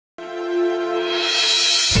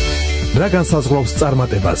რა განსაზღვრავს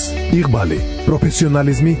წარმატებას? იღბალი,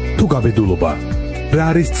 პროფესიონალიზმი თუ გაბედულობა? რა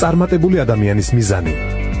არის წარმატებული ადამიანის მიზანი?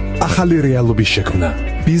 ახალი რეალობის შექმნა,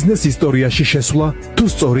 ბიზნეს ისტორიაში შესვლა თუ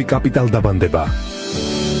სწორი კაპიტალდაბანდება?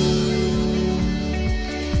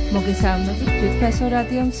 მოგესალმებით, თვითფესო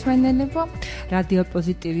რადიო მსმენელებო. რადიო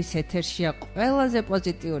პოზიტივის ეთერშია ყველაზე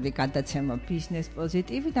პოზიტიური გადაცემა ბიზნეს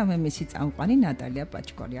პოზიტივი და მე მისი წამყვანი ნატალია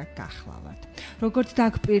პაჭკორია გახლავართ. როგორც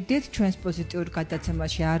დაგპირდით, ჩვენს პოზიტიურ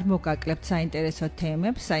გადაცემაში არ მოგაკლებთ საინტერესო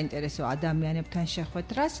თემებს, საინტერესო ადამიანებთან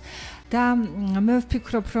შეხვედრას და მე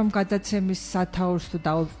ვფიქრობ, რომ გადაცემის სათაურს თუ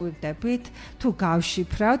დაუკვირდებით, თუ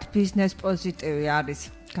გავშიფრავთ, ბიზნეს პოზიტივი არის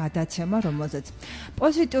გადაცემა, რომელზეც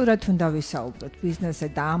პოზიტიურად უნდა ვისაუბროთ ბიზნესზე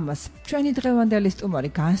და ამას ჩვენი დღევანდელი სტუმარი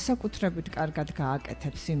განსაკუთრებით კარგად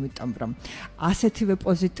გააკეთებს, იმიტომ რომ ასეთივე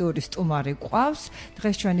პოზიტიური სტუმარი ყავს.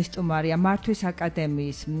 დღეს ჩვენი სტუმარია მართვის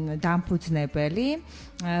აკადემიის დამფუძნებელი,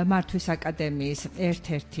 მართვის აკადემიის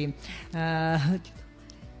ერთ-ერთი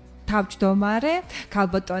თავმჯდომარე,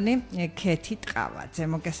 ქალბატონი ქეთი ტყავაძე.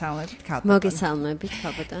 მოგესალმებით, ქალბატონი. მოგესალმებით,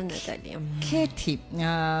 ქალბატონი ნატალია. ქეთი,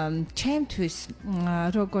 ჩემთვის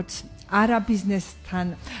როგორც არაბიზნესთან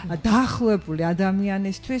დაახლოებული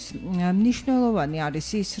ადამიანისთვის მნიშვნელოვანი არის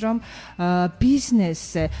ის, რომ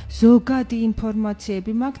ბიზნესზე ზოგადი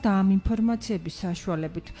ინფორმაციები მაქვს და ამ ინფორმაციების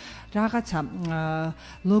საშუალებით რაღაცა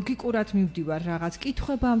ლოგიკურად მივდივარ რაღაც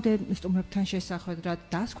კითხვებამდე სტუმრებთან შესახვედრად,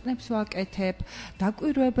 დასკვნებს ვაკეთებ,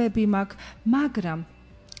 დაკვირვებები მაქვს, მაგრამ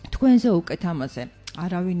თქვენზე უკეთ ამაზე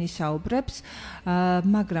არავინ ისაუბრებს,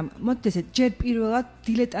 მაგრამ მოდით ესე ჯერ პირველად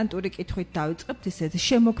დილეტანტური კითხვით დავიწყებთ, ესე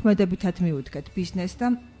შემოქმედებითად მივუდგეთ ბიზნესს და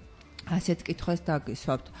ასეთ კითხვას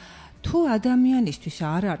დაგისვამთ. თუ ადამიანისთვის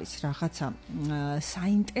არ არის რაღაცა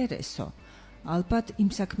საინტერესო, ალბათ იმ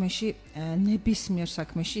საქმეში, ნებისმიერ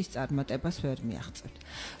საქმეში ის წარმატებას ვერ მიაღწევთ.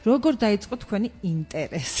 როგორ დაიწყო თქვენი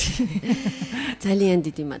ინტერესი? ძალიან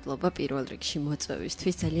დიდი მადლობა პირველ რიგში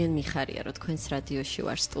მოწვევისთვის. ძალიან მიხარია, რომ თქვენს რადიოში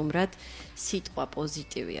ვარ სტუმრად. სიტყვა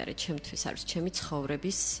პოზიტივი არის ჩემთვის, არის ჩემი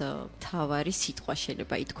ცხოვრების მთავარი სიტყვა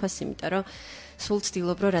შეიძლება ითქვას, იმიტომ რომ სულ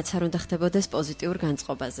ვცდილობ, რომ რაც არ უნდა ხდებოდეს პოზიტიურ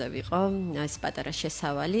განწყობაზე ვიყო, ეს პატარა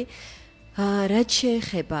შესავალი. რაც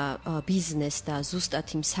შეეხება ბიზნეს და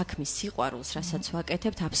ზუსტად იმ საქმის სიყვარულს, რასაც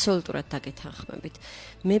ვაკეთებთ, აბსოლუტურად დაგეთანხმებით.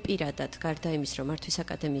 მე პირადად, გარდა იმის, რომ მართვის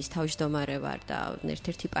აკადემიის თავმჯდომარე ვარ და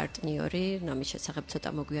ერთ-ერთი პარტნიორი, ამის შესახებ ცოტა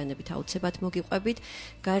მოგვიანებით აუცილებლად მოგიყვებით,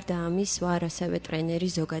 გარდა ამის ვარ ასევე ტრენერი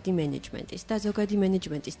ზოგადი მენეჯმენტის და ზოგადი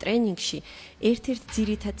მენეჯმენტის ტრენინგში ერთ-ერთ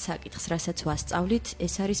ძირითად საკითხს, რასაც ვასწავლით,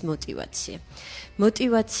 ეს არის მოტივაცია.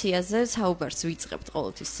 მოტივაციაზე საუბარს ვიწყებთ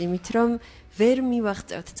ყოველთვის იმით, რომ ვერ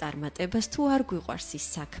მივაღწევთ წარმატებას თუ არ გვიყვარს ის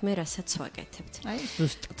საქმე, რასაც ვაკეთებთ. აი,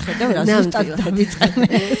 ზუსტად ხედავ რა ზუსტად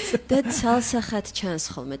დავიწყებთ. და ცალსახად ჩანს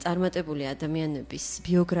ხოლმე წარმატებული ადამიანების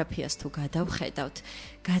ბიოგრაფიას თუ გადავხედავთ,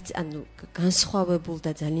 განსხვავებულ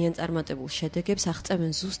და ძალიან წარმატებულ შედეგებს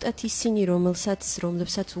აღწევენ ზუსტად ისინი,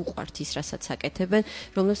 რომლებსაც უყვართ ის, რასაც აკეთებენ,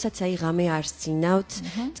 რომლებსაც აი ღამე არ სძინავთ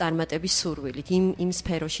წარმატების სურვილით, იმ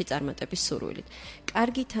სფეროში წარმატების სურვილით.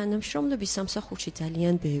 კარგი თანამშრომლები სამსახურში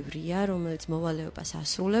ძალიან ბევრია, რომელიც მოვალეობას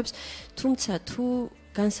ასრულებს, თუმცა თუ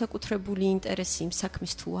განსაკუთრებული ინტერესი იმ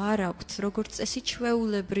საქმის თუ არ აქვთ, როგორც წესი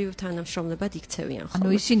ჩვეულებრივ თანამშრომლებად იქცევიან ხოლმე. ანუ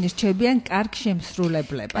ისინი რჩებიან კარგ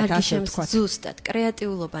შემსრულებლებად, ასე ვთქვათ. ზუსტად,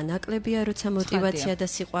 კრეატიულობა ნაკლებია, როცა მოტივაცია და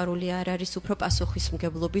სიყვარული არ არის, უფრო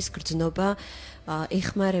პასუხისმგებლობის გრძნობა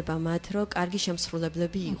ეხმარება მათ, რომ კარგი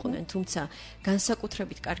შემსრულებლები იყვნენ. თუმცა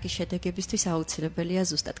განსაკუთრებით კარგი შედეგებისთვის აუცილებელია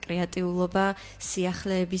ზუსტად კრეატიულობა,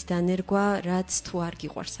 სიახლეების დანერგვა, რაც თუ არ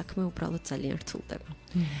გიყვარს საქმე, უბრალოდ ძალიან რთულდება.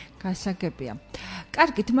 გასაგებია.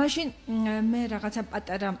 კარგით, მაშინ მე რაღაცა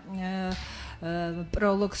პატარა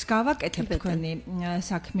პროლოგს გავაკეთებ თქვენი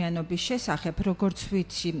საქმიანობის შესახებ. როგორც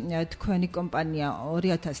ვიცი, თქვენი კომპანია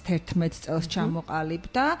 2011 წელს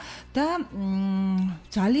ჩამოყალიბდა და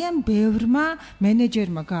ძალიან ბევრმა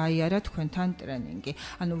მენეჯერმა გაიარა თქვენთან ტრენინგი.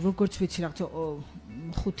 ანუ როგორც ვიცი, რაღაცა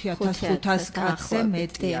 5,500 კაცზე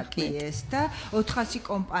მეტია კი ეს და 400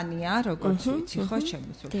 კომპანია, როგორც ვიცი, ხო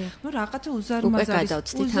შემოსული. ნუ რაღაცა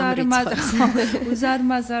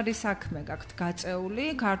უზარმაზარი საქმე გაქვთ გაწეული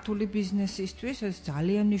ქართული ბიზნესისთვის, ეს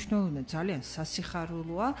ძალიან მნიშვნელოვანია, ძალიან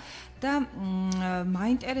სასიხარულოა და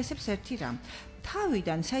მაინტერესებს ერთი რამ.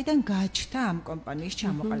 თავიდან, საიდან გაჩნდა ამ კომპანიის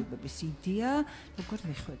ჩამოყალიბების იდეა, როგორ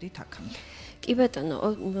მიხვედით აქამდე? კი ბატონო,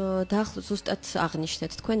 დაახლოებით ზუსტად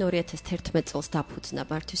აღნიშნეთ, თქვენ 2011 წელს დაფუძნა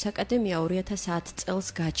მართვის აკადემია, 2010 წელს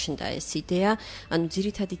გაჩნდა ეს იდეა, ანუ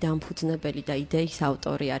ძირითადი დამფუძნებელი და იდეის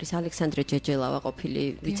ავტორი არის ალექსანდრე ჯეჯელავა, ყოფილი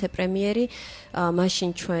ვიცე-პრემიერი. მაშინ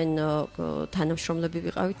ჩვენ თანამშრომლები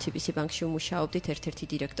ვიყავით, TBC ბანკში ვმუშაობდით, ერთ-ერთი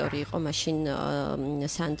დირექტორი იყო მაშინ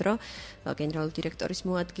სანდრო, გენერალური დირექტორის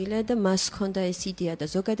მოადგილე და მას ჰქონდა ეს იდეა და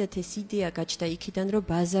ზოგადად ეს იდეა გაჩნდა იქიდან, რომ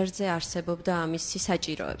ბაზარზე არსებობდა ამისი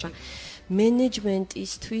საჭიროება.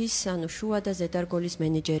 მენეჯმენტისთვის, ანუ შუა და ზედარგოლის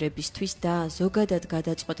მენეჯერებისთვის და ზოგადად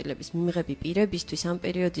გადაწყვეტილების მიმღები პირებისთვის ამ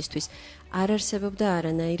პერიოდისთვის არ არსებობდა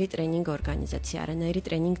არანაირი ტრენინგ ორგანიზაცია, არანაირი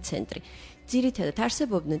ტრენინგ ცენტრი. ძირითადად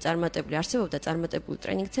არსებობდა წარმატებული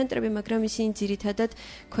ტრენინგ ცენტრები, მაგრამ ისინი ძირითადად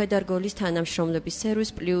ქვედარგოლის თანამშრომლების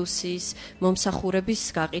სერვის პლუსის მომსახურების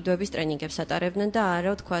გაყიდვების ტრენინგებს ატარებდნენ და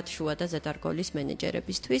არა ვთქვათ შუა და ზედარგოლის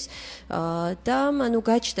მენეჯერებისთვის. და ანუ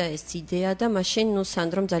გაჩნდა ეს იდეა და მაშინ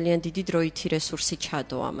სანდრომ ძალიან დიდი დროითი რესურსი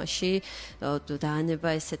ჩადო ამაში.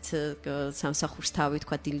 დაანება ესეთ სამსახურს თავი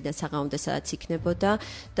ვთქვათ დილიდან საღამომდე სადაც იქნებოდა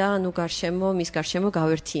და ანუ მის გარშემო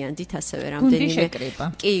გავერთიანდით ასევე რამდენიმე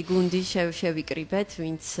კი გუნდი შევიკრიბეთ,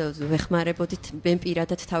 ვინც ვეხმარებოდით, მე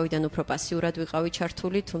პირადად თავიდან უფრო პასიურად ვიყავი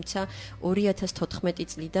ჩართული, თუმცა 2014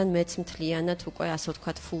 წლიდან მეც მთლიანად უკვე ასე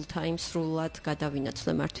ვთქვათ full time სრულად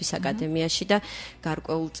გადავინაცვლე მართვის აკადემიაში და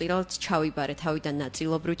გარკვეულწილად ჩავიბარე, თავიდან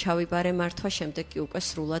ნაწილობრივ ჩავიბარე მართვა, შემდეგ კი უკვე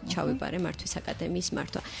სრულად ჩავიბარე მართვის აკადემიის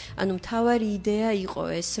მართვა. ანუ მთავარი იდეა იყო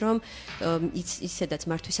ეს, რომ ისედაც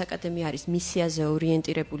მართვის აკადემია არის მისიაზე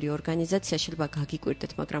ორიენტირებული ორგანიზაცია, შეიძლება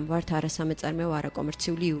გაგიკვირდეთ, მაგრამ ვართ არასამეწარმეო,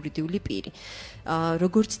 არაკომერციული იურიდიული პირი.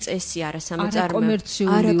 როგორც წესი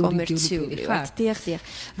არაკომერციული ვართ. დიახ.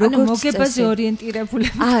 როგორც მოგებაზე ორიენტირებული.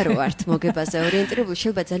 არ ვართ მოგებაზე ორიენტირებული,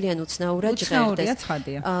 შეიძლება ძალიან უცნაურად ჟღერდეს.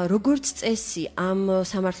 როგორც წესი ამ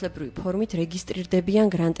სამართლებრივი ფორმით რეგისტრირდებიან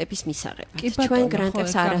გრანტების მისაღებად. ჩვენ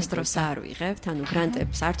გრანტებს არასდროს არ ვიღებთ, ანუ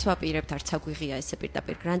გრანტებს არც ვაპირებთ, არც აგვიღია ესე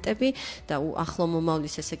პირდაპირ გრანტები და ახლო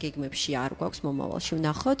მომავლის ესე გეგმებში არ გვაქვს მომავალში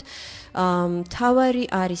ვნახოთ. მთავარი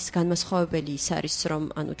არის განმასხვავებელი ის არის, რომ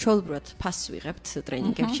ანუ ჩვეულებრივად ფასს ვიღებთ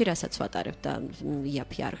ტრენინგებში, რასაც ვატარებთ და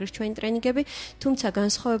იაფი არ ღირს ჩვენი ტრენინგები, თუმცა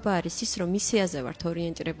განსხვავება არის ის, რომ მისიაზე ვართ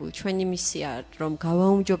ორიენტირებული, ჩვენი მისია რომ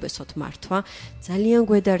გავაუმჯობესოთ მართვა, ძალიან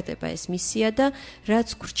გვედარდება ეს მისია და რაც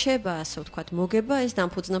გრჩება, ასე ვთქვათ, მოგება, ეს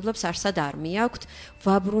დამფუძნებლებს არსად არ მიაქვთ,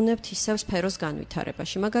 ვაბრუნებთ ისევ სფეროს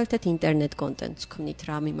განვითარებაში. მაგალითად, ინტერნეტ კონტენტს ქმნით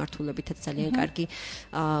რა მიმართულებითაც ძალიან კარგი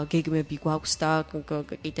გეგმები გვაქვს და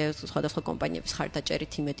კიდევ სხვადასხვა კომპანიების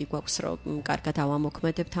ხარდაჭერით იმედი გვაქვს, რომ კარგად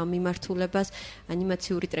ავამოქმედებთ ამ მიმართულებას.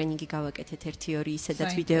 ანიმაციური ტრენინგი გავაკეთეთ 1-2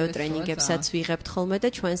 ისედაც ვიდეო ტრენინგებსაც ვიღებთ ხოლმე და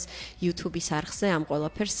ჩვენს YouTube-ის არხზე ამ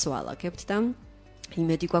ყველაფერს ვალაგებთ და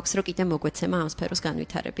იმედი გვაქვს, რომ კიდე მოგვეცემა ამ სფეროს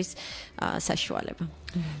განვითარების საშუალება.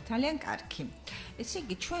 ძალიან კარგი. ესე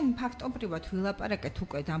იგი, ჩვენ ფაქტობრივად ვილაპარაკეთ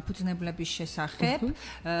უკვე დამფუძნებლების შესახებ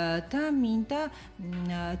და მინდა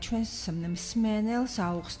ჩვენს მსმენელს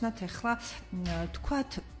აუხსნათ ახლა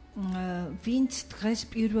თქვათ ვინც დღეს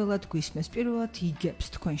პირველად გვისმენს, პირველად იგებს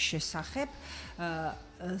თქვენ შესახებ,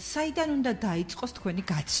 საიდან უნდა დაიწყოს თქვენი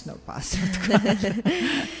გაცნობა, ასე ვთქვათ.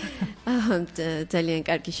 ძალიან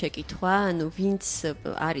კარგი შეკითხვა. ანუ ვინც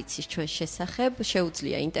არ იცის ჩვენ შესახებ,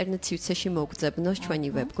 შეუძლია ინტერნეტ სივრცეში მოგძებნოს, ჩვენი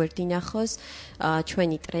ვებგვერდი ნახოს,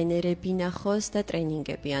 ჩვენი ტრენერები ნახოს და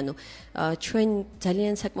ტრენინგები. ანუ ჩვენ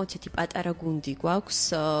ძალიან საკმაოდ პატარა გუნდი გვაქვს,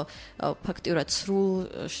 ფაქტიურად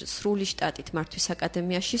სრული შტატით მართვის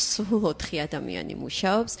აკადემიაში სულ 4 ადამიანი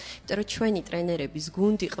მუშაობს, იმიტომ რომ ჩვენი ტრენერების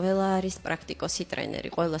გუნდი ყველა არის პრაქტიკოსი ტრენერი.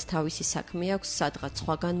 ყველას თავისი საქმე აქვს, სადღაც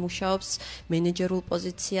სხვაგან მუშაობს მენეჯერულ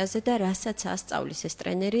პოზიციაზე და რასაც ასწავლის ეს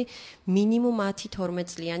ტრენერი, მინიმუმ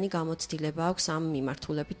 10-12 წლიანი გამოცდილება აქვს ამ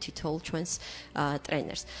მიმართულებით თითოეულ ჩვენს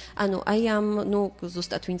ტრენერს. ანუ აი ამ,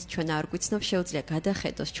 ზუსტად ვინც ჩვენ არ გვიცნობს, შეუძლია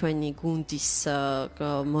გადახედოს ჩვენი გუნდის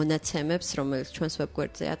მონაცემებს, რომელიც ჩვენს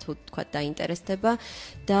ვებგვერდზეა თუ თქვა დაინტერესდება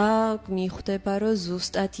და მიხვდება, რომ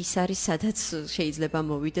ზუსტად ის არის, სადაც შეიძლება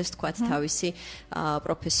მოვიდეს თქვა თავისი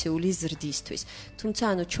პროფესიული ზრდისთვის. თუმცა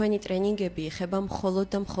ანუ ჩვენი ტრენინგები ეხება მხოლოდ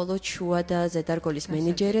და მხოლოდ შუა და ზედარგოლის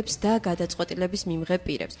მენეჯერებს და გადაწყვეტილების მიმღებ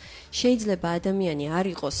პირებს. შეიძლება ადამიანი არ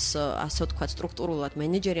იყოს, ასე ვთქვათ, სტრუქტურულად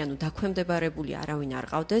მენეჯერი, ანუ დაქვემდებარებული არავინ არ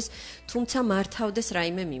ყავდეს, თუმცა მართავდეს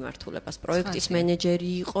რაიმე მიმართულებას. პროექტის მენეჯერი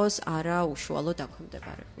იყოს, არა უშუალო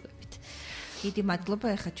დაქვემდებარებულებით. დიდი მადლობა,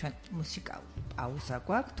 ახლა ჩვენ მუსიკალური პაუზა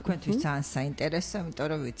გვაქვს. თქვენთვის ძალიან საინტერესო, იმიტომ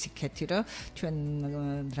რომ ვიცი ქეთი, რომ ჩვენ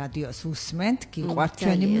რადიოს უსმენთ, გიყვართ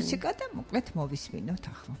ჩვენი მუსიკა და მოკლედ მოვისმინოთ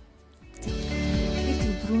ახლა.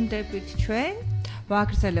 ბრუნდებით ჩვენ,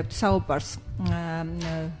 ვაგრძელებთ საუბარს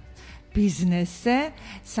ბიზნესზე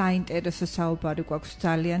საინტერესო საუბარი გვაქვს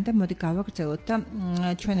ძალიან და მოდი გავაგრძელოთ და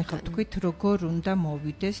ჩვენ ახლა თქვით როგორ უნდა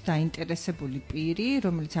მოვიდეს დაინტერესებული პირი,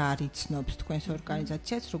 რომელიც არ იცნობს თქვენს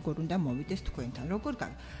ორგანიზაციას, როგორ უნდა მოვიდეს თქვენთან.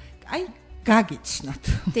 აი გაგიცნოთ.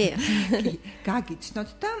 კი, გაგიცნოთ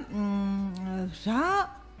და რა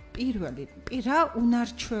რა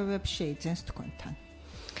უნარჩვევებს შეიძენს თქვენთან?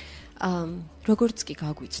 როგორც კი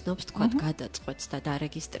გაგვიცნობს, თქვათ, გადაწყვეტს და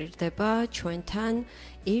დარეგისტრირდება ჩვენთან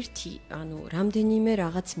ერთი, რამდენიმე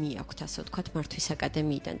რაღაც მიაქვთ, ასე ვთქვათ, მართვის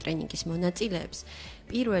აკადემიიდან ტრენინგის მონაწილეებს.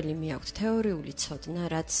 პირველი მიაქვთ თეორიული ცოდნა,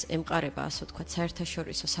 რაც ემყარება, ასე ვთქვათ,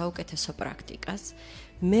 საერთაშორისო საუკეთესო პრაქტიკას.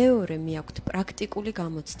 მეორე მიაქვთ პრაქტიკული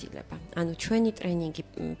გამოცდილება. ჩვენი ტრენინგი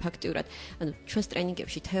ფაქტიურად, ჩვენს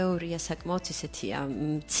ტრენინგებში თეორია საკმაოდ ისეთია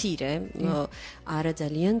მცირე, არა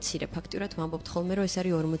ძალიან მცირე, ფაქტიურად ვამბობთ ხოლმე, რომ ეს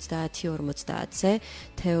არის 50-50-ზე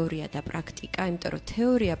თეორია და პრაქტიკა, იმიტომ რომ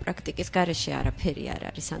თეორია პრაქტიკის გარეშე არაფერი არ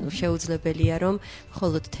არის. შეუძლებელია რომ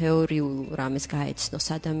მხოლოდ თეორიულ რამეს გაეცნოს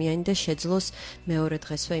ადამიანი და შეძლოს მეორე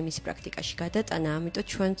დღესვე იმის პრაქტიკაში გადატანა, ამიტომ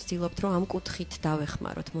ჩვენ ვცდილობთ, რომ ამ კუთხით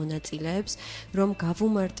დავეხმაროთ მონაწილეებს, რომ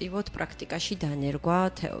მარტივად პრაქტიკაში დანერგვა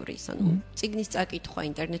თეორიის. წიგნის წაკითხვა,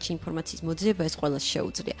 ინტერნეტში ინფორმაციის მოძიება ეს ყველას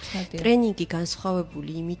შეუძლია. ტრენინგი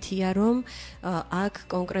განსხვავებული იმითია, რომ აქ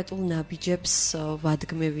კონკრეტულ ნაბიჯებს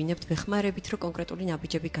ვადგმევინებთ, ვეხმარებით, რომ კონკრეტული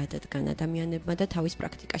ნაბიჯები გადადგან ადამიანებმა და თავის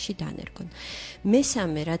პრაქტიკაში დანერგონ.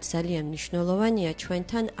 მესამე, რაც ძალიან მნიშვნელოვანია,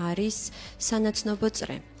 ჩვენთან არის სანაცნობო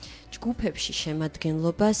წრე. ჯგუფებში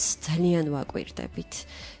შემადგენლობას ძალიან ვაკვირდებით.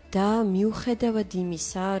 და მიუხედავად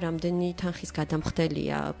იმისა, რამდენი თანხის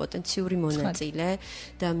გადამხდელია პოტენციური მონაწილე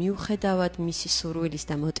და მიუხედავად მისი სურვილის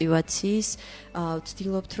და мотиваციის,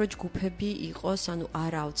 ვცდილობთ, რომ ჯგუფები იყოს,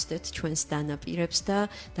 არ აუცდეთ ჩვენს დანაპირებს და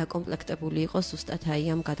დაკომპლექტებული იყოს ზუსტად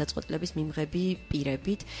ამ გადაწყვეტილების მიმღები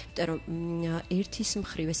პირებით, იმიტომ რომ ერთის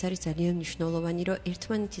მხრივ ეს არის ძალიან მნიშვნელოვანი, რომ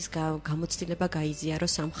ერთმანეთის გამოცდილება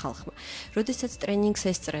გაიზიაროს ამ ხალხმა. როდესაც ტრენინგს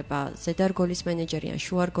ესწრება ზედარგოლის მენეჯერი ან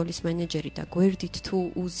შუარგოლის მენეჯერი და გვერდით თუ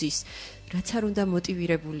რაც არ უნდა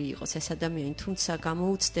მოტივირებული იყოს ეს ადამიანი, თუმცა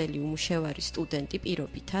გამოუცდელი უმუშევარი სტუდენტი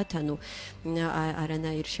პირობითად,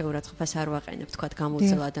 არანაირ შეურაცხყოფას არ ვაყენებ, თქვათ,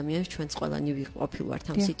 გამოუცდელ ადამიანებს, ჩვენც ყველანი ვიყოფილვართ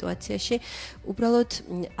ამ სიტუაციაში. უბრალოდ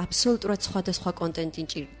აბსოლუტურად სხვადასხვა კონტენტი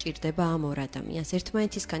ჭირდება ამ ორ ადამიანს.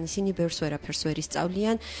 ერთმანეთისგან ისინი ბევრს ვერაფერს ვერ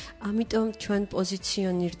ისწავლიან, ამიტომ ჩვენ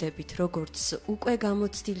პოზიციონირდებით როგორც უკვე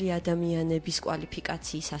გამოცდილი ადამიანების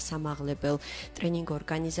კვალიფიკაციის ასამაღლებელ ტრენინგ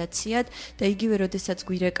ორგანიზაციად და იგივე როდესაც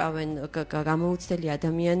გვირეკავენ გამოუცდელი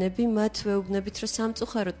ადამიანები, მათ ვეუბნებით, რომ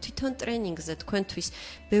სამწუხაროდ თვითონ ტრენინგზე თქვენთვის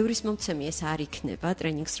ბევრის მომცემი ეს არ იქნება,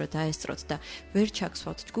 ტრენინგს რო დაესწროთ და ვერ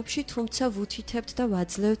ჩაგსვათ ჯგუფში, თუმცა ვუთითებთ და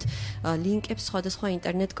ვაძლევთ ლინკებს სხვადასხვა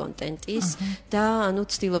ინტერნეტ კონტენტის და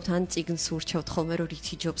ვცდილობთ ან წიგნს ურჩევთ ხოლმე, რომ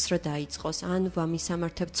რითი ჯობს რო დაიწყოს, ან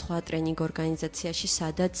ვამისამართებთ სხვა ტრენინგ ორგანიზაციაში,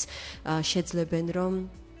 სადაც შეძლებენ რომ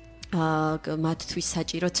მათთვის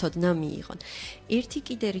საჭირო ცოდნა მიიღონ. ერთი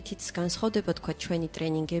კიდე რითიც განსხვავდება თქვა ჩვენი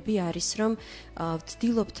ტრენინგები არის, რომ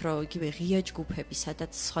ვცდილობთ, რომ იგივე ღია ჯგუფები,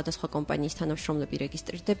 სადაც სხვადასხვა კომპანიის თანამშრომლები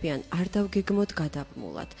რეგისტრირდებიან, არ დავგეგმოთ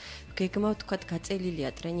გადაბმულად. ვგეგმავთ, თქვა, გაწელილია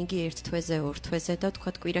ტრენინგი 1 თვეზე, 2 თვეზე და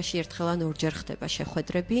თქვა კვირაში ერთხელ ან ორჯერ ხდება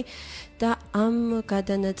შეხვედრები და ამ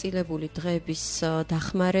გადანაწილებული დღეების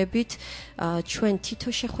დახმარებით ჩვენ თითო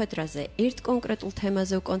შეხვედრაზე ერთ კონკრეტულ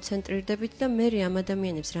თემაზე ვკონცენტრირდებით და მე ამ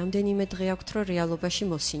ადამიანებს რამდენიმე დღე აქვთ, რომ რეალობაში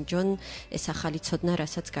მოსინჯონ ეს ახალი ცოდნა,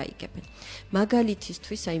 რასაც გაიგებენ.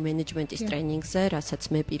 მაგალითისთვის, აი მენეჯმენტის ტრენინგზე, რასაც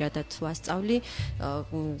მე პირადად ვასწავლი,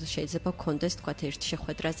 შეიძლება გქონდეს, თქვა, ერთ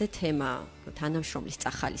შეხვედრაზე თემა თანამშრომლის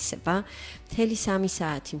წახალისება. მთელი 3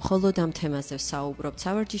 საათი მხოლოდ ამ თემაზე ვსაუბრობთ,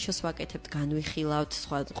 სავარჯიშოს ვაკეთებთ, განვიხილავთ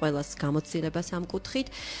ყველას გამოცდილებას ამ კუთხით,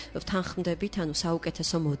 ვთანხმდებით,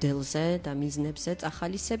 საუკეთესო მოდელზე და მიზნებზე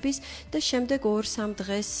წახალისების და შემდეგ 2-3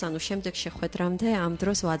 დღეს, შემდეგ შეხვედრამდე ამ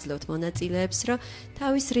დროს ვაძლევთ მონაწილეებს, რომ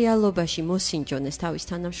თავის რეალობაში მოსინჯონეს თავის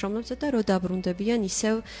თანამშრომლებზე და რო დაბრუნდებიან,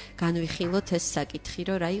 ისევ განვიხილოთ ეს საკითხი,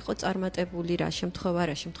 რომ რა იყო წარმატებული, რა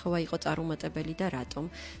შემთხვევა იყო წარუმატებელი და რატომ,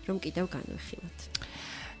 რომ კიდევ განვიხილოთ.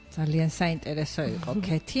 ძალიან საინტერესო იყო,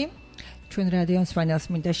 ქეთი. ჩვენ რადიოს ვანელს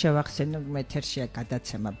მინდა შევახსენოთ, ეთერშია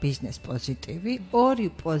გადაცემა ბიზნეს პოზიტივი, ორი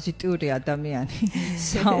პოზიტიური ადამიანი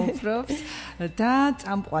საუბრობს და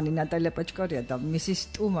წამყვანი ნატალია პაჭკორია და მისი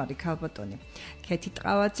სტუმარი ქალბატონი ქეთი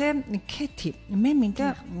ტყავაძე. ქეთი, მე მინდა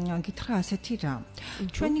გითხრა ასეთი რა.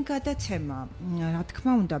 ჩვენი გადაცემა, რა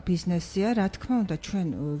თქმა უნდა, ბიზნესია, რა თქმა უნდა, ჩვენ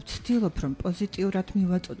ვცდილობთ, რომ პოზიტიურად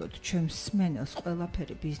მივაწოდოთ ჩვენს მსმენელს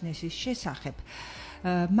ყველაფერი ბიზნესის შესახებ.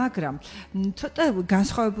 მაგრამ ცოტა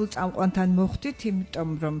განსხვავებულ წამყვანთან მოხვდით, იმიტომ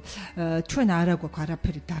რომ ჩვენ არა გვაქვს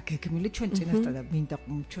არაფერი დაგეგმილი, ჩვენ წინასწარ მინდა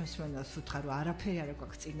ჩვენს მენელს უთხრა რომ არაფერი არა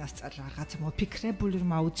გვაქვს წინასწარ რაღაც მოფიქრებული,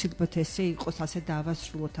 რომ აუცილებლად ესე იყოს, ასე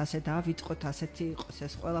დავასრულოთ, ასე დავიწყოთ, ასეთი იყოს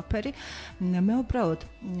ეს ყველაფერი. მე უბრალოდ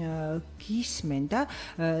გისმენ და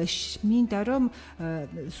მინდა რომ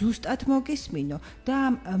ზუსტად მოგისმინო და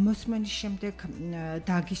მოსმენის შემდეგ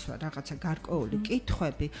დაგისვა რაღაცა გარკვეული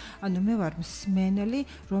კითხვები. ანუ მე ვარ მსმენელი,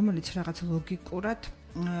 რომელიც რაღაც ლოგიკურად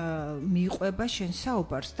მიყვება შენ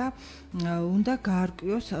საუბარს და უნდა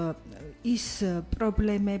გაარკვიოს ის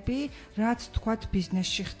პრობლემები, რაც თქვათ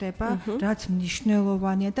ბიზნესში ხდება, რაც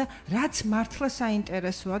მნიშვნელოვანია და რაც მართლა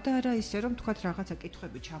საინტერესოა და არა ისე რომ თქვათ რაღაცა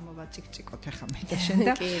კითხვები ჩამოვაწიკწიკოთ ახლა მე და შენ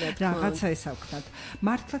და რაღაცა ესა ვქნათ.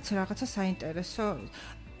 მართლაც რაღაცა საინტერესო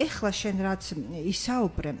ეხლა შენ რაც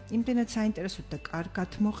ისაუბრე, იმდენად საინტერესოდ და კარგად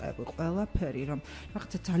მოყევი ყველაფერი, რომ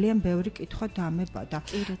რაღაცა ძალიან ბევრი კითხვა დამებადა.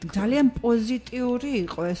 ძალიან პოზიტიური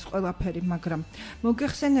იყო ეს ყველაფერი, მაგრამ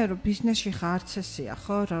მოგეხსენე რომ ბიზნესში ხარც ესეა,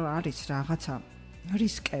 ხო, არის რაღაცა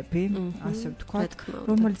რისკები, ასე ვთქვათ,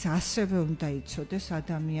 რომელიც ასევე უნდა იცოდეს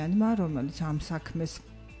ადამიანმა, რომელიც ამ საქმეს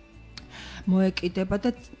მოეკიდება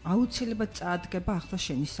და აუცილებლად წაადგება ახლა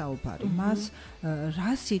შენი საუბარი. მას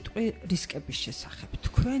რა სიტყვი რისკების შესახებ?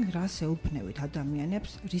 თქვენ რას ეუბნევით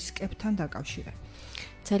ადამიანებს რისკებთან დაკავშირებით?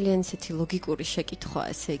 ძალიან ისეთი ლოგიკური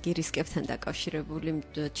შეკითხვაა, ესე იგი რისკებთან დაკავშირებული.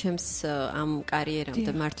 ჩემს ამ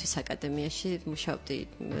კარიერამდე მართვის აკადემიაში მუშაობდი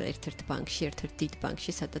ერთ-ერთ ბანკში, ერთ-ერთ დიდ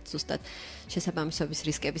ბანკში, სადაც ზუსტად შესაბამისობის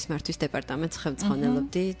რისკების მართვის დეპარტამენტს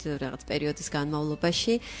ხელმძღვანელობდი რაღაც პერიოდის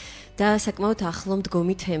განმავლობაში და საკმაოდ ახლო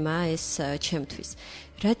მდგომი თემაა ეს ჩემთვის.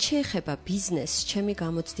 რაც შეეხება ბიზნესს, ჩემი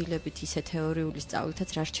გამოცდილებით ისე თეორიული სწავლითაც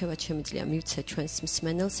რა რჩევათ შემიძლია მივცე ჩვენს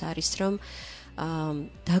მსმენელს არის რომ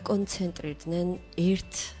დაკონცენტრირდნენ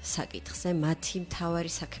ერთ საკითხზე, მათი მთავარი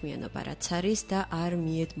საქმიანობა რაც არის და არ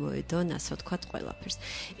მიედმოედონ, ასე ვთქვათ, ყველაფერს.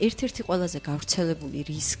 ერთ-ერთი ყველაზე გავრცელებული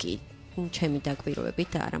რისკი ჩემი დაკვირვებით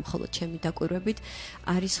და არა მხოლოდ ჩემი დაკვირვებით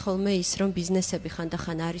არის ხოლმე ის რომ ბიზნესები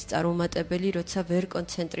ხანდახან არის წარუმატებელი, როცა ვერ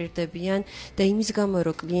კონცენტრირდებიან და იმის გამო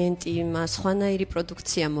რომ კლიენტი სხვანაირი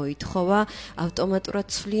პროდუქცია მოითხოვა, ავტომატურად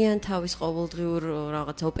ცვლიან თავის ყოველდღიურ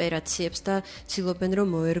რაღაც ოპერაციებს და ცდილობენ რომ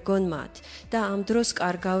მოერგონ მათ და ამ დროს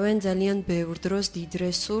კარგავენ ძალიან ბევრ დროს, დიდ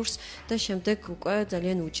რესურსს და შემდეგ უკვე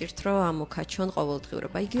ძალიან უჭირთ რომ ამოქაჩონ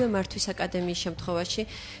ყოველდღიურობა. იგივე მართვის აკადემიის შემთხვევაში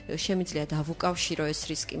შემიძლია დავუკავშირო ეს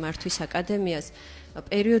რისკი მართვის აკადემიას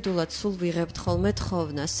პერიოდულად სულ ვიღებთ ხოლმე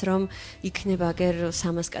თხოვნას, რომ იქნება აგერ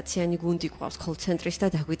 300 კაციანი გუნდი გვყავს კოლ-ცენტრის და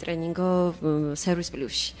დაგვიტრენინგო სერვის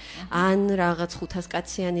პლუსში. ან რაღაც 500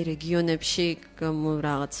 კაციანი რეგიონებში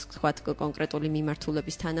რაღაც თქვათ კონკრეტული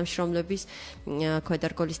მიმართულების თანამშრომლების,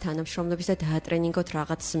 ქვედარგოლის თანამშრომლების და დაატრენინგოთ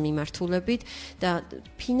რაღაც მიმართულებით და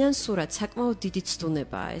ფინანსურად საკმაოდ დიდი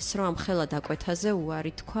ცდუნებაა ეს, რომ ამ ხელა დაკვეთაზე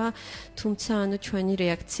უარი თქვა, თუმცა ანუ ჩვენი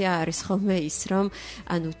რეაქცია არის ხოლმე ის, რომ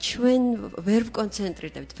ანუ ჩვენ ვერ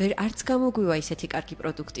ვკონცენტრირდებთ, არც გამოგვივა ისეთი კარგი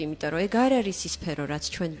პროდუქტი, იმიტომ რომ ეგ არ არის ის სფერო, რაც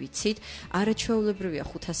ჩვენ ვიცით, არაჩვეულებრივია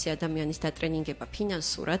 500 ადამიანის დატრენინგება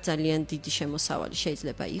ფინანსურად, ძალიან დიდი შემოსავალი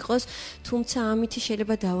შეიძლება იყოს, თუმცა ამით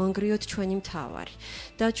შეიძლება დავანგრიოთ ჩვენი მთავარი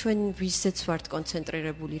და ჩვენ ვიზეც ვართ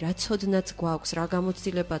კონცენტრირებული, რა ცოდნაც გვაქვს, რა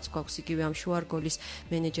გამოცდილებაც გვაქვს იგივე ამ შუარგოლის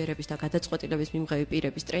მენეჯერების და გადაწყვეტილების მიმღები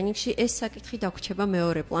პირების ტრენინგში, ეს საკითხი დაგვრჩება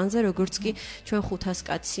მეორე პლანზე, როგორც კი ჩვენ 500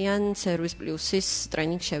 კაციან სერვის პლუსის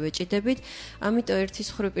ტრენინგ შევეჭიდებით. ამიტომ ერთის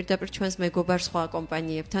მხრივ პირდაპირ ჩვენს მეგობარ სხვა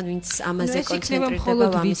კომპანიებთან, ვინც ამაზე კონცენტრირდება,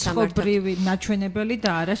 ამის სამართლებრივი ნაჩვენებელი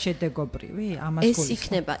და არა შედეგობრივი, ამას ეს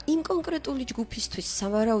იქნება იმ კონკრეტული ჯგუფისთვის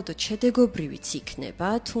სავარაუდოდ შედეგობრივიც იქნება,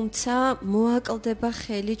 თუმცა მოაკლდება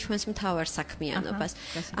ხელი ჩვენს მთავარ საქმიანობას.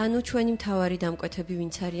 ანუ ჩვენი მთავარი დამკვეთები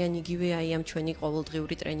ვინც არიან იგივე აი ამ ჩვენი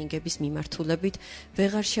ყოველდღიური ტრენინგების მიმართულებით,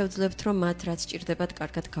 ვეღარ შევძლებთ რომ მათ რაც ჭირდებათ,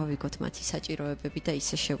 კარგად გავიგოთ მათი საჭიროებები და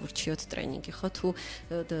ისე შევურჩიოთ ტრენინგი, ხო თუ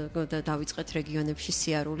დავიწყეთ რეგიონებში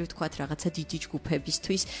სიარული, ვთქვათ, რაღაცა დიდი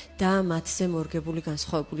ჯგუფებისთვის და მათზე მორგებული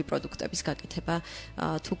განსხვავებული პროდუქტების გაკეთება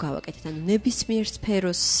თუ გავაკეთეთ. ანუ ნებისმიერ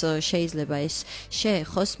სფეროს შეიძლება ეს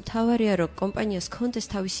შეეხოს, მთავარია რომ კომპანიას ჰქონდეს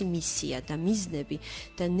თავისი მისია და მიზნები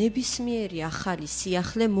და ნებისმიერი ახალი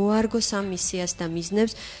სიახლე მოარგოს ამ მისიას და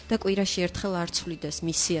მიზნებს და კვირაში ერთხელ არ ცვლიდეს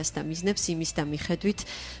მისიას და მიზნებს იმის და მიხედვით,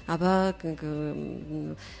 აბა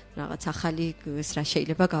რაღაც ახალი რა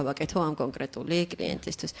შეიძლება გავაკეთო ამ კონკრეტული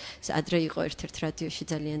კლიენტისთვის. ადრე იყო ერთ-ერთ რადიოში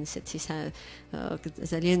ძალიან ისეთი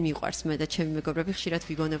ძალიან მიყვარს მე და ჩემი მეგობრები ხშირად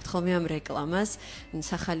ვიგონებთ ხოლმე ამ რეკლამას.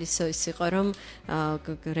 სახალისო ის იყო რომ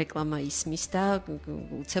რეკლამა ისმის და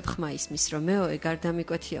უცებ ხმა ისმის რომ მეო ეგარ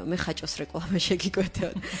დამიკვეთიო მე ხაჭოს რეკლამა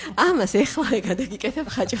შეგიკვეთეო. ამას ეხლა გადაგიკეთებ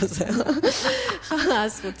ხაჭოზე.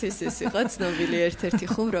 ხასხუთის ის იყო ცნობილი ერთ-ერთი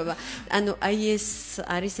ხუმრობა. ანუ აი ეს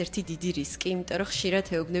არის ერთი დიდი რისკი, იმიტომ რომ ხშირად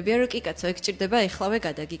ეუბნებიან რომ კი კაცო ეგ ჭირდება ეხლავე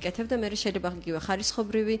გადაგიკეთებ და მე შეიძლება გიგივე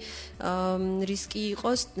ხარისხობრივი რისკი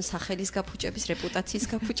იყოს სახელის გაფუჭების, რეპუტაციის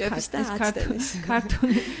გაფუჭების და აცდების.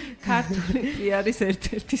 ქართული პიარის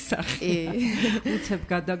ერთ-ერთი სახე. უცებ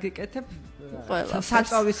გადაგიკეთებ ყველა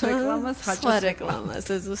საწავის რეკლამას, ხაჭოს რეკლამას,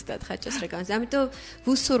 ზუსტად ხაჭოს რეკლამას. ამიტომ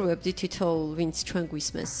ვუსურვებდი თითოეულ ვინც ჩვენ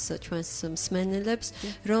გვისმენს, ჩვენს მსმენელებს,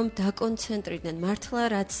 რომ დაკონცენტრირდნენ მართლა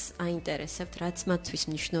რაც აინტერესებთ, რაც მათთვის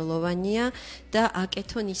მნიშვნელოვანია და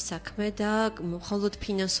აკეთონ ის საქმე და მხოლოდ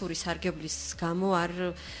ფინანსური სარგებლის გამო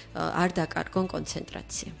არ დაკარგონ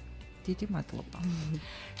კონცენტრაცია. დიდი მადლობა.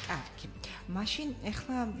 კარგი. მაშინ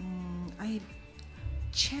ეხლა აი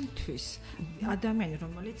ჩემთვის ადამიანი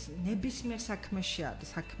რომელიც ნებისმიერ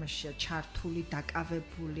საქმეშია ჩართული,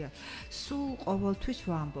 დაკავებულია, სულ ყოველთვის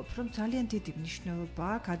ვამბობ, რომ ძალიან დიდი მნიშვნელობა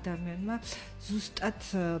აქვს ადამიანმა ზუსტად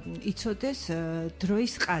იცოდეს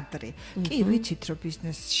დროის ყადრი. კი, ვიცით რომ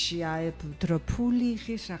ბიზნესში დრო ფული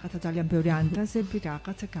იღის, რაღაცა ძალიან ბევრი ანდაზები,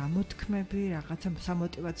 რაღაცა გამოთქმები, რაღაცა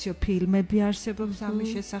სამოტივაციო ფილმები არსებობს ამის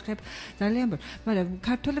შესახებ, ძალიან ბევრი. მაგრამ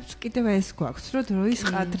ქართველებს კიდევ ეს გვაქვს, რომ დროის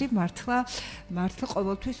ყადრი მართლა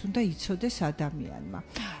ყოველთვის უნდა იცოდეს ადამიანმა.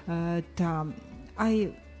 და აი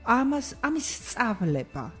ამის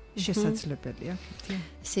სწავლება შესაძლებელია.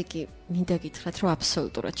 ესე იგი, მინდა გითხრათ, რომ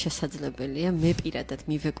აბსოლუტურად შესაძლებელია. მე პირადად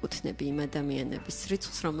მივეკუთვნები იმ ადამიანების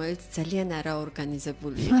რიცხვს, რომელიც ძალიან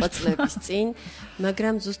არაორგანიზებული იყო წლების წინ,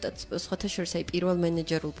 მაგრამ ზუსტად სხვათა შორის აი პირველ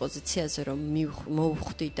მენეჯერულ პოზიციაზე რომ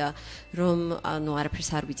მოვხვდი და რომ ანუ არაფერს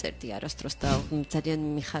არ ვიწერდი არასდროს და ძალიან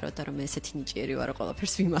მიხაროდა რომ ესეთი ნიჭიერი ვარო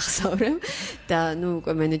ყველაფერს ვიმახსოვრებ და ნუ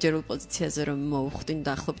უკვე მენეჯერულ პოზიციაზე რომ მოვხვდი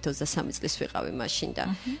და ახლობით 23 წლის ვიყავი მაშინ და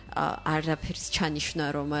არაფერს ჩანიშნა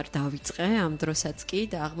რომ არ დავიწყე ამ დროსაც კი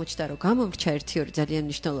და აღმოჩნდა რომ გამომრჩა ერთი-ორი ძალიან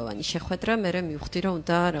მნიშვნელოვანი შეხვედრა, მე მივხვდი რომ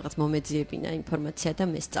უნდა რაღაც მომეძიებინა ინფორმაცია და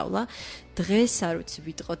მესწავლა. დღეს არ ვიცი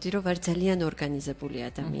ვიტყოდი რომ ვარ ძალიან ორგანიზებული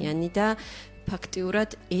ადამიანი და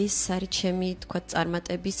ფაქტიურად ეს არის ჩემი თქვა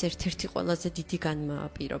წარმატების ერთ-ერთი ყველაზე დიდი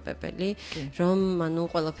განმაპირობებელი, რომ ანუ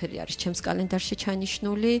ყველაფერი არის ჩემს კალენდარში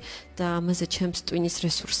ჩანიშნული და ამაზე ჩემს ტვინის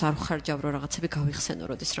რესურსს არ ვხარჯავ რომ რაღაცები გავიხსენო,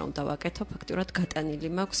 როდის რა უნდა ვაკეთო, ფაქტიურად გატანილი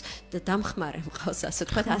მაქვს და დამხმარე მყავს, ასე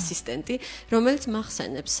თქვა ასისტენტი, რომელიც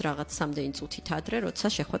მახსენებს რაღაც სამდენი წუთით ადრე, როცა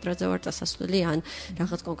შეხვედრაზე ვარ წასასვლელი ან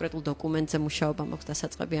რაღაც კონკრეტულ დოკუმენტზე მუშაობა მაქვს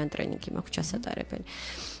დასაწყები ან ტრენინგი მაქვს ჩასატარებელი.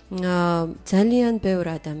 ძალიან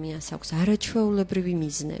ბევრ ადამიანს აქვს არაჩვეულებრივი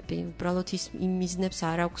მიზნები. უბრალოდ იმ მიზნებს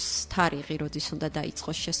არ აქვს თარიღი, როდის უნდა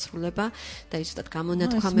დაიწყოს შესრულება და ზუსტად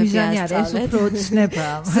გამონათქვამები ასწავლეთ.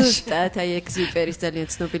 ზუსტად აი ეგზიპერის ძალიან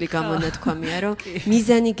ცნობილი გამონათქვამია, რომ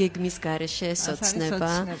მიზანი გეგმის გარეშე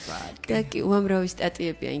ოცნება. და კი უამრავი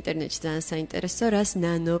სტატიებია ინტერნეტში ძალიან საინტერესო, რას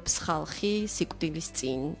ნანობს ხალხი სიკვდილის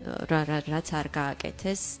წინ, რაც არ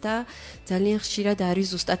გააკეთეს და ძალიან ხშირად არის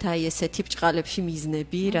ზუსტად აი ესეთი ბრჭყალებში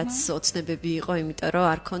მიზნები, რაც ოცნებები იყო, იმიტომ რომ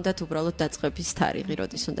არ ქონდათ უბრალოდ დაწყების თარიღი,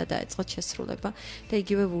 როდის უნდა დაეწყოთ შესრულება და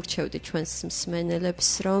იგივე ვურჩევდი ჩვენს მსმენელებს,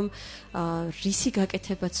 რომ რისი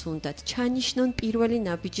გაკეთებაც უნდათ ჩანიშნონ პირველი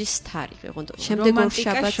ნაბიჯის თარიღი. შემდეგ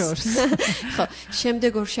ორშაბათს ხო,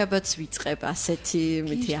 შემდეგ ორშაბათს ვიწყებ ასეთი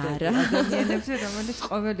მითი არა. ადამიანებზე რომელიც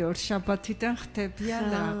ყოველი ორშაბათიდან ხდებიან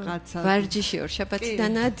რაღაცა. ვარჯიში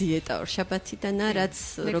ორშაბათიდანაა, დიეტა ორშაბათიდანაა, რაც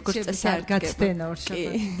როგორც წესი არ გაცდენა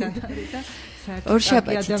ორშაბათიდან არის და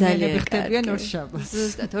ორშაბათი ძალიან ხდებიან ორშაბათს.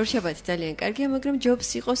 ზუსტად ორშაბათი ძალიან კარგია, მაგრამ ჯობს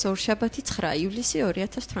იყოს ორშაბათი 9 ივლისი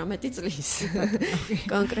 2018 წლის.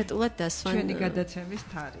 კონკრეტულად დასვან ჩვენი გადაცემის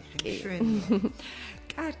თარიღი.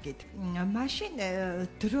 კარგით. მაშინ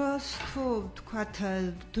დროს თუ თქვათ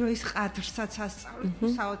დროის ყადრსაც ასწავლეთ,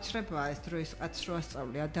 საოცრებაა ეს დროის ყადრს რო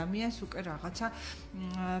ასწავლი ადამიანს უკვე რაღაცა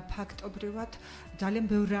ფაქტობრივად ძალიან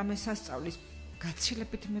ბევრ რამეს ასწავლის.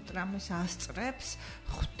 გაცილებით მეტ რამეს ასწრებს,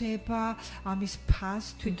 ხვდება ამის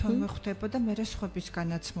ფას, თვითონვე ხვდება და მე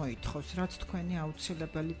სხვებისგანაც მოითხოვს, რაც თქვენი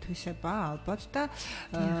აუცილებელი თვისებაა ალბათ და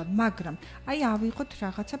მაგრამ აი ავიღოთ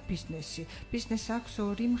რაღაცა ბიზნესი. ბიზნესს აქვს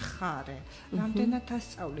ორი მხარე. რამდენად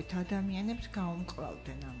ასწავლით ადამიანებს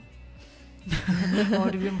გაუმკლავდნენ ამ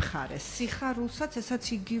ორივე მხარე. სიხარულსაც ესაც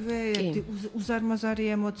იგივე უზარმაზარი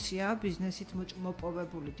ემოციაა, ბიზნესით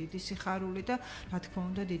მოპოვებული დიდი სიხარული და რა თქმა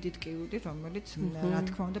უნდა დიდი ტკივილი, რომელიც რა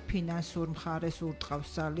თქმა უნდა ფინანსურ მხარეს ურტყავს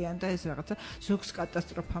ძალიან და ეს რაღაცა ზოგს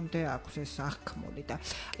კატასტროფამდე აქვს ეს აღქმული და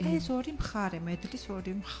ეს ორი მხარე, მედლის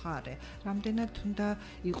ორი მხარე. რამდენად უნდა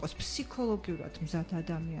იყოს ფსიქოლოგიურად მზად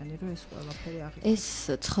ადამიანი, რომ ეს ყველაფერი აღიქვას. ეს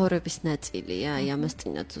ცხოვრების ნაწილია, აი ამას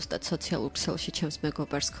წინათ ზუსტად სოციალურ ქსელში ჩემს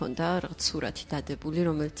მეგობარს ჰქონდა რაღაც სურათი დადებული,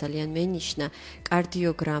 რომელიც ძალიან მენიშნა,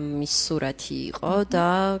 კარდიოგრამის სურათი იყო და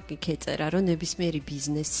იქ ეწერა, რომ ნებისმიერი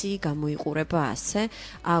ბიზნესი გამოიყურება ასე,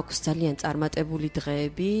 აქვს ძალიან წარმატებული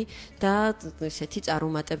დღეები და ესეთი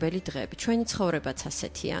წარუმატებელი დღეები. ჩვენი ცხოვრებაც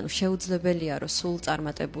ასეთია, ანუ შეუძლებელია, რომ სულ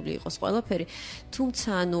წარმატებული იყოს ყველაფერი, თუმცა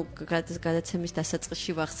ანუ გადაცემის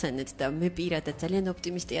დასაწყისში ვახსენეთ და მე პირადად ძალიან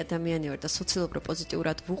ოპტიმისტი ადამიანი ვარ და სოციალურად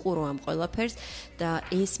პოზიტიურად ვუყურო ამ ყველაფერს და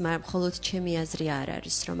ეს მხოლოდ ჩემი აზრი არ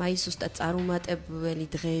არის, რომ აი ზუსტად წარუმატებელი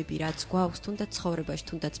დღეები რაც გვაქვს, თუნდაც ცხოვრებაში,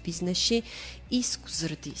 თუნდაც ბიზნესში, ის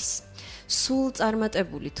გზრდის. სულ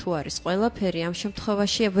წარმატებული თუ არის ყველაფერი, ამ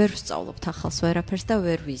შემთხვევაში ვერ ვსწავლობთ ახალს ვერაფერს და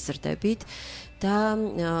ვერ ვიზრდებით. და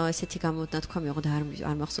ესეთი გამონათქვამი იყო და არ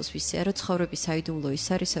მახსოვს ვისია, რომ ცხოვრების საიდუმლო ის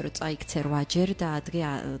არის, რომ წაიქცე 8ჯერ და ადგე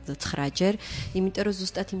 9ჯერ, იმიტომ რომ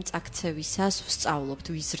ზუსტად იმ წაქცევისას ვსწავლობთ,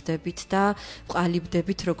 ვიზრდებით და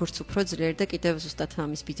ვყალიბდებით როგორც უფრო ძლიერ და კიდევ ზუსტად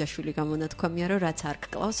ამის ბიძაშვილი გამონათქვამია, რომ რაც არ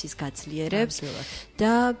გკლავს, ის გაძლიერებს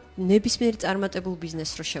და ნებისმიერ წარმატებულ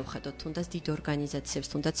ბიზნესს რო შევხედოთ, თუნდაც დიდ ორგანიზაციებს,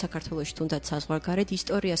 თუნდაც საქართველოში, თუნდაც საზღვარგარეთ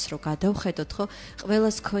ისტორიას რო გადავხედოთ, ხო,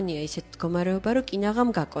 ყველას ქონია ისეთ მდგომარეობა, რომ კინაღამ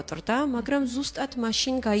გაკოტრდა, მაგრამ ზუსტად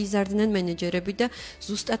მაშინ გაიზარდნენ მენეჯერები და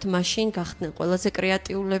ზუსტად მაშინ გახდნენ ყველაზე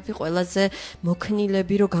კრეატიულები, ყველაზე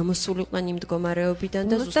მოქნილები, რომ გამოსულიყვნენ იმ მდგომარეობიდან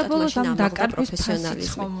და ზუსტად მაშინ ამაღლა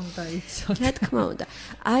პროფესიონალიზმი. რა თქმა უნდა.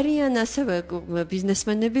 არიან ასევე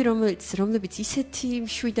ბიზნესმენები, რომლებიც ისეთი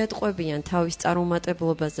მშვიდად ყვებიან თავის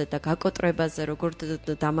წარუმატებლობაზე და გაკოტრებაზე, როგორ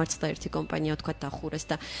დამარცხდა ერთი კომპანია, თქვა დახურეს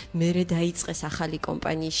და მერე დაიწყეს ახალი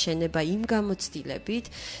კომპანიის შენება იმ გამოცდილებით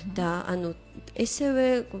და ანუ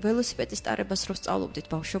ესევე ველოსიპედის ტარებას რო სწავლობდით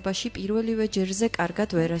ბავშვობაში, პირველივე ჯერზე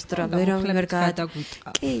კარგად ვერ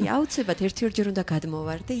გადაგვიტყავ. კი, აუცილებლად ერთი-ორჯერ უნდა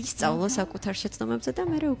გადმოვარდე, ისწავლო საკუთარ შეცდომებზე და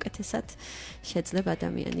მერე უკეთესად შეძლებ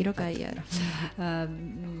ადამიანი რომ გაიარო.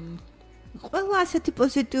 ყველა ასეთი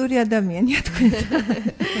პოზიტიური ადამიანია თქვენ.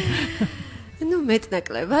 ნუ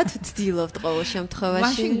მეტნაკლებად ვცდილობთ ყოველ შემთხვევაში.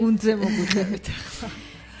 მაშინ გუნდზე მოგვიწევით.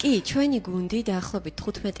 კი, ჩვენი გუნდი დაახლოებით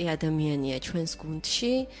 15 ადამიანია ჩვენს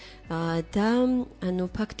გუნდში და ანუ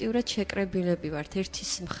ფაქტიურად შეკრებილები ვართ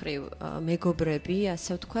ერთის მხრივ მეგობრები,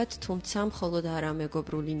 ასე ვთქვათ, თუმცა მხოლოდ არა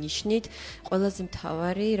მეგობრული ნიშნით, ყველაზე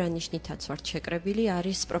მთავარი რა ნიშნითაც ვართ შეკრებილი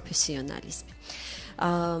არის პროფესიონალიზმი.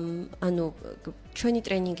 ანუ ჩვენი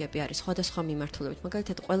ტრენინგები არის სხვადასხვა მიმართულებით.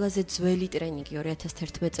 მაგალითად, ყველაზე ძველი ტრენინგი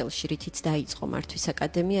 2011 წელს რითიც დაიწყო მართვის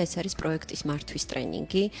აკადემია, ეს არის პროექტის მართვის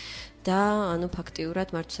ტრენინგი და ანუ ფაქტიურად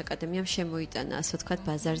მართვის აკადემიამ შემოიტანა, ასე ვთქვათ,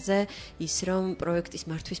 ბაზარზე ის რომ პროექტის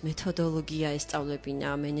მართვის მეთოდოლოგია ესწავლებინა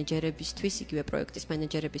მენეჯერებისთვის, იგივე პროექტის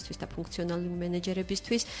მენეჯერებისთვის და ფუნქციონალური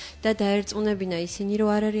მენეჯერებისთვის და დაერწმუნებინა ისინი, რომ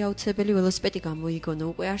არ არის აუცილებელი ველოსიპედი გამოიგონო,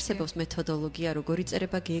 უკვე არსებობს მეთოდოლოგია, როგორ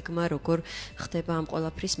იწერება გეგმა, როგორ ხდება ამ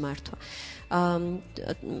ყველაფრის მართვა.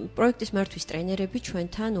 პროექტის მართვის ტრენერები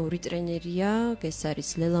ჩვენთან ორი ტრენერია, ეს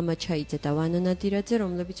არის ლელა მაჩაიძე და ვანო ნადირაძე,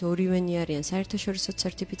 რომლებიც ორივენი არიან საერთაშორისო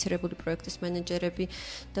სერტიფიცირებული პროექტის მენეჯერები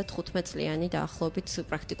და 15 წლიანი დაახლოებით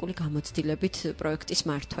პრაქტიკული გამოცდილებით პროექტის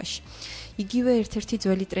მართვაში. იგივე ერთ-ერთი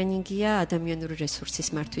ძველი ტრენინგია ადამიანური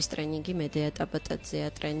რესურსის მართვის ტრენინგი, მედეა ტაბატაძეა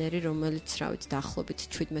ტრენერი, რომელიც რა ვიცი დაახლოებით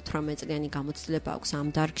 17-18 წლიანი გამოცდილება აქვს ამ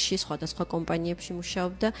დარგში, სხვადასხვა კომპანიებში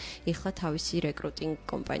მუშაობდა, ეხლა თავისი რეკრუტინგ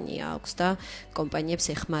კომპანია აქვს და კომპანიებს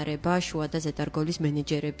ეხმარება შუა და ზედარგოლის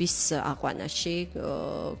მენეჯერების აყვანაში,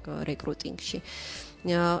 რეკრუტინგში.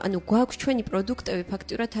 ანუ გვაქვს ჩვენი პროდუქტები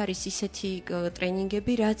ფაქტურად არის ისეთი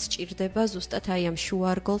ტრენინგები, რაც ჭირდება ზუსტად აი ამ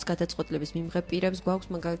შუარგოლს გადაწყვეტილების მიმღებ პირებს, გვაქვს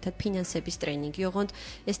მაგალითად ფინანსების ტრენინგი, ოღონდ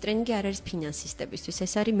ეს ტრენინგი არ არის ფინანსისტებისთვის,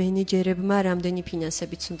 ეს არის მენეჯერებმა რამდენი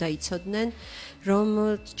ფინანსებიც უნდა იცოდნენ, რომ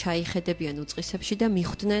ჩაიხედებიან უწყისებში და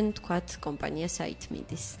მიხვდნენ, თქვათ, კომპანია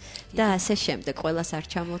საითმიდის. და ასე შემდეგ, ყველას არ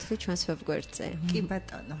ჩამოთვლი ჩვენს ვებგვერდზე. კი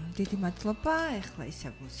ბატონო, დიდი მადლობა. ეხლა ისე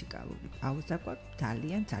მუსიკალური პაუზა გვაქვს,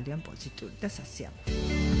 ძალიან პოზიტიური და სასიამოვნო.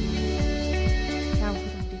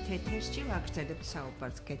 დავუბრუნდით ეთერში, ვაგრძელებთ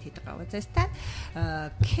საუბარს კეთი ტყავაძესთან.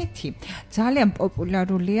 კეთი ძალიან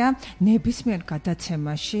პოპულარულია ნებისმიერ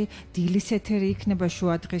გადაცემაში, დილის ეთერი იქნება,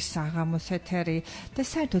 შუადღის საღამოს ეთერი და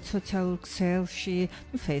საერთოდ სოციალურ ქსელში,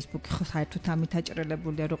 Facebook-ი ხო საერთოდ ამით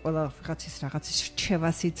აჭრელებულია, რომ ყველა რაღაცის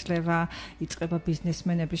რჩევას იძლევა, იწყება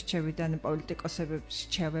ბიზნესმენების რჩევიდან პოლიტიკოსების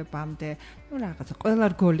რჩევებამდე, რაღაცა ყველა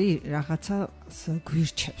რგოლი რაღაცას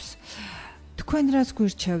გვირჩევს. თქვენ რას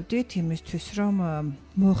გვირჩევდით იმისთვის, რომ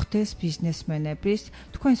მოხდეს ბიზნესმენების,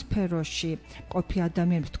 თქვენ სფეროში ყოფი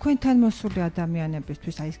ადამიანების, თქვენთან მოსული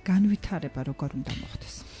ადამიანებისთვის აი ეს განვითარება როგორ უნდა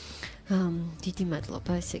მოხდეს? დიდი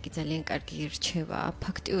მადლობა, ესე იგი ძალიან კარგი რჩევა.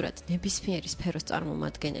 ფაქტიურად ნებისმიერი სფეროს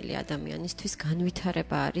წარმომადგენელი ადამიანისთვის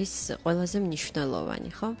განვითარება არის ყველაზე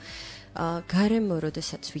მნიშვნელოვანი, ხო? გარემო,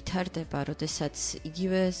 როდესაც ვითარდება, როდესაც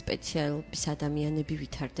იგივე სპეციალობის ადამიანები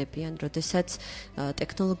ვითარდებიან, როდესაც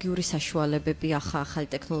ტექნოლოგიური საშუალებები, ახალი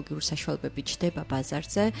ტექნოლოგიური საშუალებები ჩდება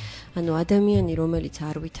ბაზარზე, ანუ ადამიანი, რომელიც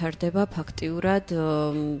არ ვითარდება, ფაქტიურად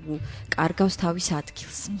კარგავს თავის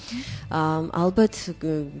ადგილს. ალბათ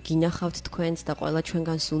გინახავთ თქვენს და ყველა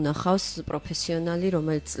ჩვენგანს უნახავს პროფესიონალი,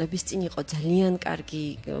 რომელიც წლების წინ იყო ძალიან კარგი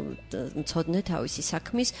მცოდნე თავისი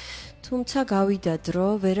საქმის, თუმცა გავიდა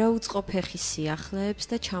დრო, ვერაუწყო ფეხის სიახლეებს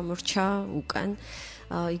და ჩამორჩა უკან.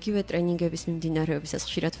 იგივე ტრენინგების მიმდინარეობისას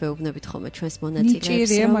ხშირად ვეუბნებით ხოლმე ჩვენს მონაწილეებს.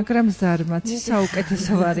 ნიჭიერია, მაგრამ ზარმაც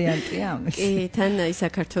საუკეთესო ვარიანტია ამის. კი, თან აი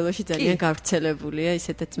საქართველოში ძალიან გავრცელებულია,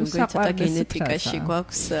 ისედაც მეგონა ცოტა გენეტიკაში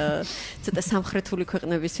გვაქვს, ცოტა სამხრეთული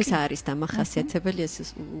ქვეყნებისთვის არის დამახასიათებელი ეს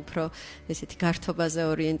უფრო ესეთი გართობაზე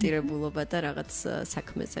ორიენტირებულობა და რაღაც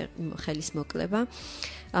საქმეზე ხელის მოკლება.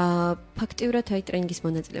 ფაქტიურად აი ტრენინგის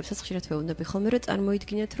მონაწილეებსაც ხშირად ვეუბნები ხოლმე, რომ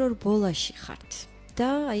წარმოიდგინეთ, რომ ბოლაში ხართ და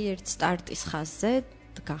აი ერთ სტარტის ხაზზე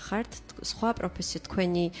გახართ სხვა პროფესიო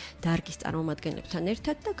თქვენი დარგის წარმომადგენლებთან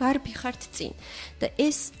ერთად და გარბი ხართ წინ. და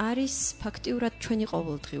ეს არის ფაქტიურად ჩვენი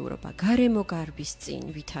ყოველდღიურობა. გარემო გარბის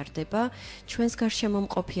წინ ვითარდება ჩვენს გარშემო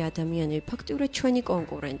მყოფი ადამიანები, ფაქტიურად ჩვენი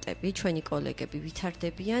კონკურენტები, ჩვენი კოლეგები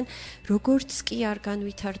ვითარდებიან, როგორც კი არ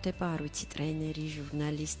განვითარდება, არ ვიცი, ტრენერი,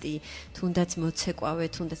 ჟურნალისტი, თუნდაც მოცეკვავე,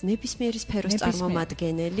 თუნდაც ნებისმიერი სფეროს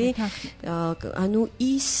წარმომადგენელი, ანუ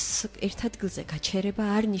ის ერთ ადგილზე გაჩერება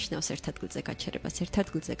არ ნიშნავს ერთ ადგილზე გაჩერებას, ერთ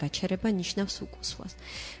ადგილზე გაჩერება ნიშნავს უკუსვას.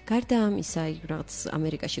 გარდა ამისა, რაღაც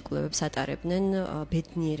ამერიკაში კვლევებს ატარებდნენ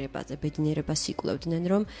ბედნიერებაზე, ბედნიერებას იკვლევდნენ,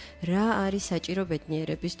 რომ რა არის საჭირო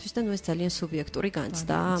ბედნიერებისთვის და ნუ ეს ძალიან სუბიექტური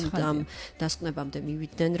განცდა, ამ დასკვნებამდე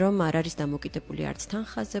მივიდნენ, რომ არ არის დამოკიდებული არც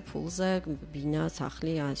თანხაზე, ფულზე, ბინა,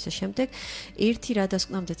 სახლი, ასე შემდეგ. ერთი რა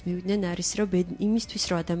დასკვნამდეც მივიდნენ არის, რომ იმისთვის,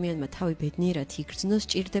 რომ ადამიანმა თავი ბედნიერად იგრძნოს,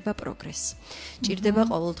 ჭირდება პროგრესი. ჭირდება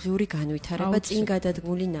ყოველდღიური განვითარება, წინ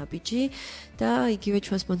გადადგმული ნაბიჯი და იგივე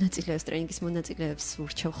ჩვენს მონაწილეებს, ტრენინგის მონაწილეებს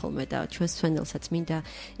ვურჩევ ხოლმე და ჩვენს მცვენელსაც მინდა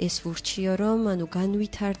ეს ვურჩიო, რომ ანუ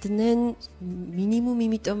განვითარდნენ მინიმუმ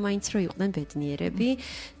იმიტომ მაინც რომ იყვნენ ბედნიერები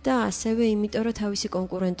და ასევე იმიტომ რომ თავისი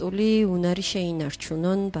კონკურენტული უნარი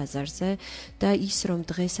შეინარჩუნონ ბაზარზე და ის რომ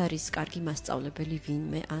დღეს არის კარგი მასწავლებელი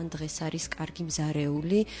ვინმე ან დღეს არის კარგი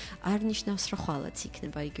მზარეული არ ნიშნავს რომ ხვალაც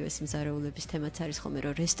იქნება იგივე ეს მზარეულების თემაც არის ხოლმე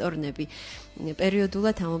რომ რესტორნები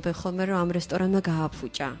პერიოდულად ამობენ ხოლმე რომ ამ რესტორანმა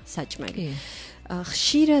გააფუჭა საჭმელი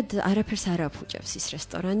ხშირად არაფერს არ აფუჭებს ის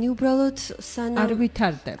რესტორანი, უბრალოდ არ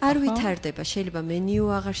ვითარდება. შეიძლება მენიუ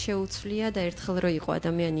აღარ შეუცვლია და ერთხელ რო იყო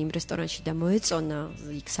ადამიანი იმ რესტორანში და მოეწონა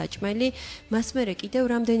იქ საჭმელი, მას მერე კიდევ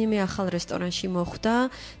რამდენიმე ახალ რესტორანში მოხვდა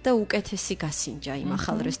და უკეთესი გასინჯა იმ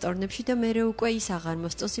ახალ რესტორნებში და მერე უკვე ის აღარ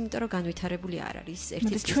მოსწონს, იმიტომ რომ განვითარებული არ არის.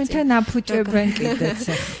 ერთი წელი ჩვენთან აფუჭებენ კიდეც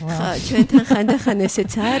ახლა. ხა, ჩვენთან ხანდახან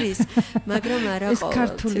ესეც არის, მაგრამ არა ყოველთვის. ეს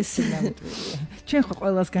ქართული სინამდვილეა. ჩვენ ხო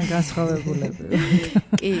ყველასგან განსხვავებულები.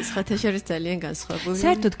 კი, სხვათა შორის ძალიან განსხვავებული.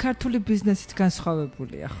 საერთოდ ქართული ბიზნესიც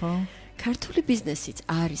განსხვავებულია, ხო? ქართული ბიზნესიც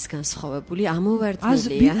არის განსხვავებული,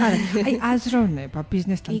 ამოვარდნილია. აი აზროვნება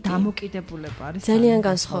ბიზნესთან დამოკიდებულება არის ძალიან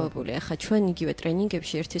განსხვავებული. ახლა ჩვენ იგივე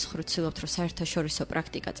ტრენინგებში ერთის ხრუცილობთ, რომ საერთაშორისო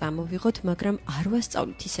პრაქტიკა წამოვიღოთ, მაგრამ არ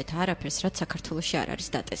ვასწავლით ისეთ არაფერს, რაც საქართველოში არ არის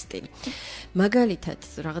დატესტილი. მაგალითად,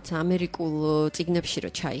 რაღაც ამერიკულ წიგნებში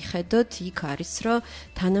რო ჩაიხედოთ, იქ არის, რომ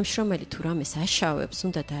თანამშრომელი თუ რამეს აშავებს,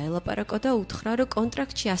 უნდა დაელაპარაკო და უთხრა, რომ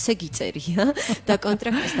კონტრაქტში ასე გიწერია და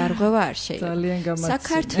კონტრაქტის დარღვევა არ შეიძლება. ძალიან გამაცი.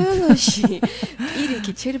 საქართველოში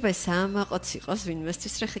პირიქით შეიძლება საამაყოც იყოს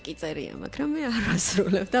ვინმესთვის რა ხე წერია, მაგრამ მე არ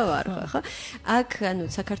ვასრულებ და ვარ ხო? აქ ანუ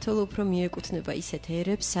საქართველოს უფრო მიეკუთვნება ისეთ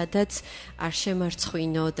ერებს, სადაც არ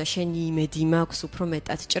შემარცხვინო და შენი იმედი მაქვს უფრო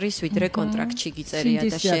მეტად ჭრის, ვიდრე კონტრაქტში გიწერია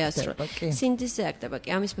და შეასრულე. სინდისზე აქტება. კი,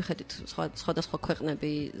 ამის მიხედვით სხვადასხვა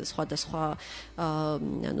ქვეყნები, სხვადასხვა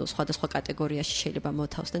ანუ სხვადასხვა კატეგორიაში შეიძლება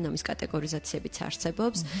მოთავსდნენ, ამის კატეგორიზაციებიც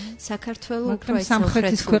არსებობს. საქართველოს უფრო ეს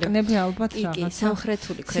სამხრეთის ქვეყნები ალბათ რაღაცა. კი,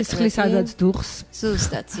 სამხრეთული ქვეყნები სადაც დუხს.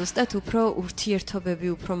 ზუსტად უფრო ურთიერთობები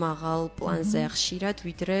უფრო მაღალ პლანზე ხშირად,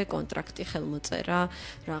 ვიდრე კონტრაქტი, ხელმოწერა,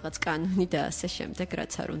 რაღაც კანონი და ასე შემდეგ,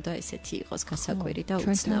 რაც არ უნდა ესეთი იყოს გასაკვირი და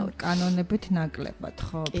უცნაური. კანონებით ნაკლებად,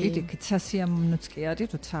 ხო? პირიქით სასიამოვნოც კი არის,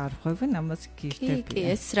 როცა არ ხვევენ, ამას გირდებიან. კი,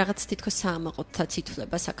 ეს რაღაც თითქოს საამაყოთაც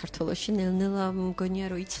ითვლება საქართველოში, ნელ-ნელა მგონია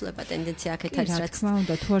რომ იცლება ტენდენცია აქეთ არის რაც. რა თქმა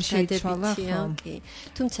უნდა, თუ არ შეიცვალა, ხო? კი.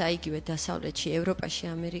 თუმცა იგივე დასავლეთში, ევროპაში,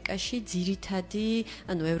 ამერიკაში ძირითადი,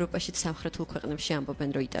 ანუ ევროპაში ჩრდილოეთით სამხრეთულ ქვეყნებში ამბობენ,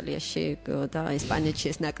 რომ იტალიაში და ესპანეთში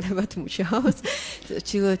ეს ნაკლებად მუშაობს.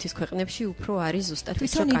 ჩრდილოეთის ქვეყნებში უფრო არის ზუსტად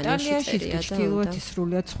ის, რომ კანონში წერია და ჩრდილოეთის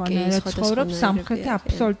სრულიად სხვანაირად ცხოვრობს, სამხრეთი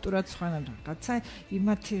აბსოლუტურად სხვანაირად. რაღაცა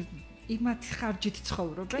იმათ ხარჯით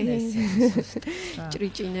ცხოვრობენ ესე.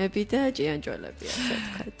 ჭრიჭინები და ჭიანჭველები, ასე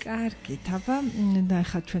ვთქვათ. კარგით, აბა და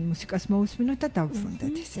ახლა ჩვენ მუსიკას მოусმინოთ და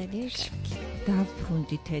დავბრუნდეთ. ძალიან კარგი.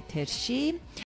 დავბრუნდით ეთერში.